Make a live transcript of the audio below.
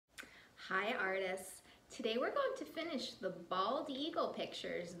Hi artists! Today we're going to finish the bald eagle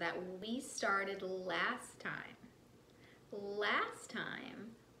pictures that we started last time. Last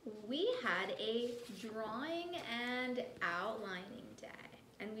time we had a drawing and outlining day,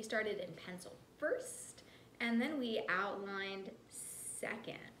 and we started in pencil first and then we outlined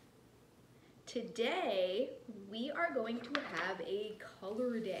second. Today we are going to have a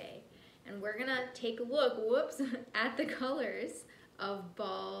color day, and we're gonna take a look, at the colors of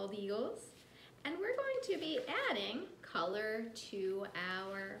bald eagles, and we're going to be adding color to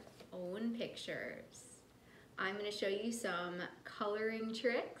our own pictures. I'm going to show you some coloring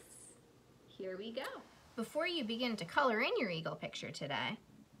tricks. Here we go. Before you begin to color in your eagle picture today,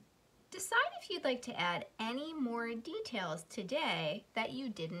 decide if you'd like to add any more details today that you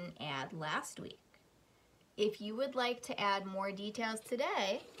didn't add last week. If you would like to add more details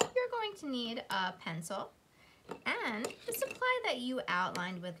today, you're going to need a pencil and the supply that you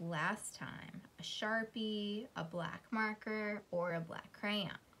outlined with last time, a Sharpie, a black marker, or a black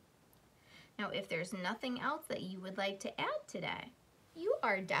crayon. Now, if there's nothing else that you would like to add today, you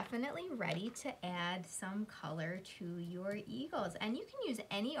are definitely ready to add some color to your eagles, and you can use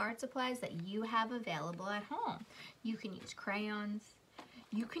any art supplies that you have available at home. You can use crayons,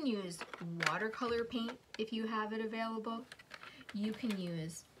 you can use watercolor paint if you have it available, you can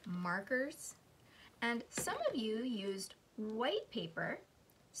use markers, and some of you used white paper,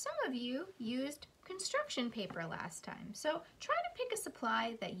 some of you used construction paper last time. So try to pick a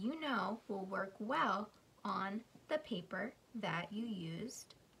supply that you know will work well on the paper that you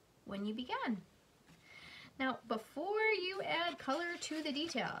used when you began. Now, before you add color to the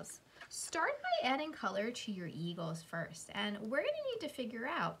details, start by adding color to your eagles first. And we're gonna need to figure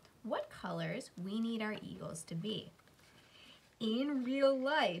out what colors we need our eagles to be. In real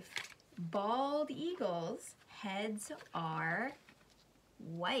life, bald eagles' heads are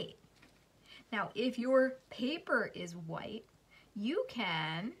white. Now, if your paper is white, you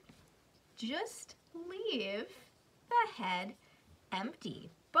can just leave the head empty.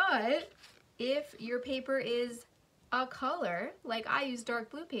 But if your paper is a color, like I use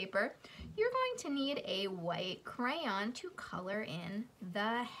dark blue paper, you're going to need a white crayon to color in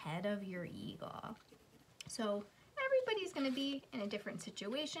the head of your eagle. So everybody's going to be in a different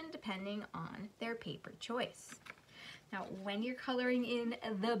situation depending on their paper choice. Now, when you're coloring in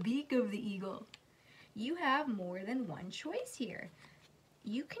the beak of the eagle, you have more than one choice here.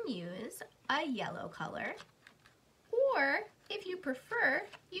 You can use a yellow color, or if you prefer,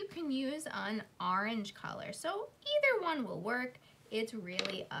 you can use an orange color. So either one will work. It's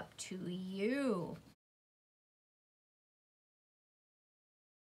really up to you.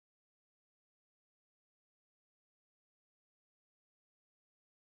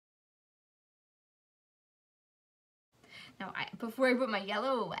 Now, before I put my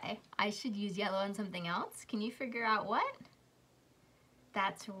yellow away, I should use yellow on something else. Can you figure out what?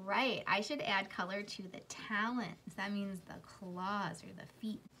 That's right, I should add color to the talons. That means the claws or the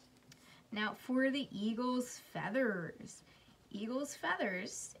feet. Now for the eagle's feathers. Eagle's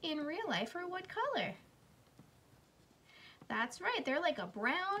feathers in real life are what color? That's right, they're like a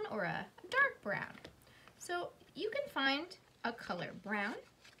brown or a dark brown. So you can find a color brown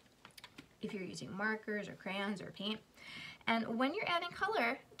if you're using markers or crayons or paint. And when you're adding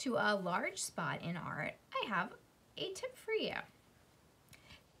color to a large spot in art, I have a tip for you.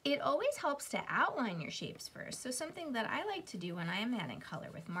 It always helps to outline your shapes first. So something that I like to do when I am adding color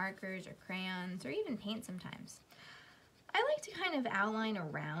with markers or crayons or even paint sometimes, I like to kind of outline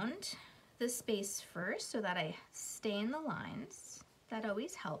around the space first so that I stay in the lines. That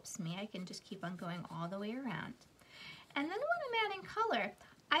always helps me. I can just keep on going all the way around. And then when I'm adding color,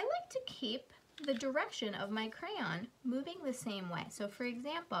 I like to keep the direction of my crayon moving the same way. So for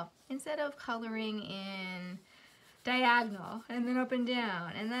example, instead of coloring in diagonal and then up and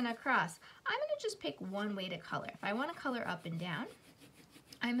down and then across, I'm going to just pick one way to color. If I want to color up and down,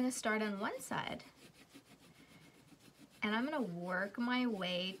 I'm going to start on one side and I'm going to work my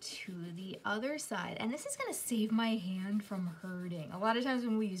way to the other side, and this is going to save my hand from hurting. A lot of times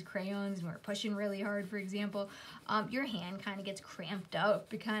when we use crayons and we're pushing really hard, for example, your hand kind of gets cramped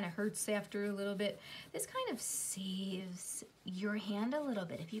up. It kind of hurts after a little bit. This kind of saves your hand a little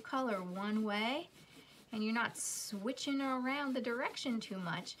bit. If you color one way and you're not switching around the direction too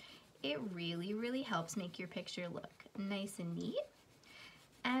much, it really, really helps make your picture look nice and neat.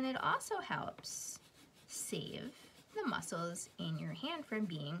 And it also helps save the muscles in your hand from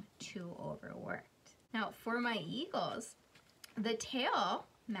being too overworked. Now for my eagles, the tail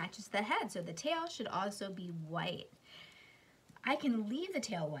matches the head, so the tail should also be white. I can leave the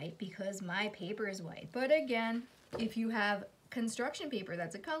tail white because my paper is white, but again, if you have construction paper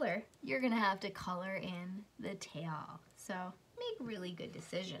that's a color, you're gonna have to color in the tail. So make really good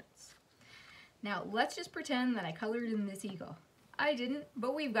decisions. Now let's just pretend that I colored in this eagle. I didn't,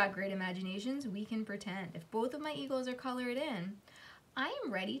 but we've got great imaginations. We can pretend. If both of my eagles are colored in, I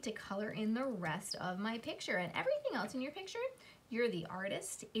am ready to color in the rest of my picture. And everything else in your picture, you're the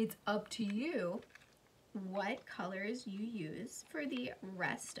artist. It's up to you what colors you use for the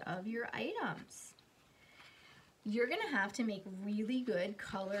rest of your items. You're gonna have to make really good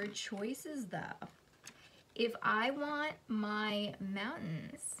color choices though. If I want my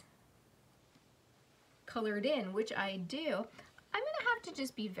mountains colored in, which I do, I'm gonna have to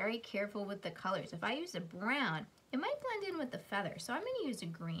just be very careful with the colors. If I use a brown, it might blend in with the feather. So I'm gonna use a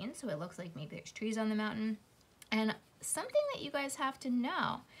green so it looks like maybe there's trees on the mountain. And something that you guys have to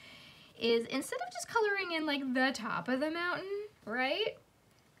know is instead of just coloring in like the top of the mountain, right?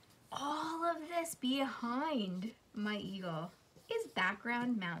 All of this behind my eagle is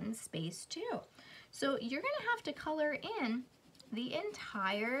background mountain space too. So you're gonna have to color in the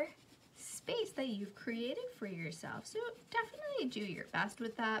entire space that you've created for yourself. So definitely do your best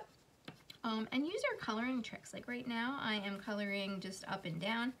with that. And use your coloring tricks. Like right now, I am coloring just up and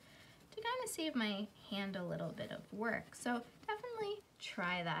down to kind of save my hand a little bit of work. So definitely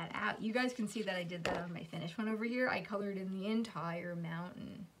try that out. You guys can see that I did that on my finished one over here. I colored in the entire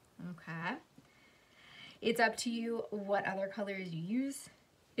mountain, okay? It's up to you what other colors you use.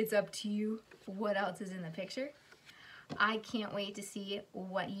 It's up to you what else is in the picture. I can't wait to see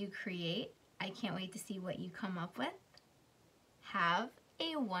what you create. I can't wait to see what you come up with. Have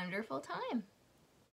a wonderful time.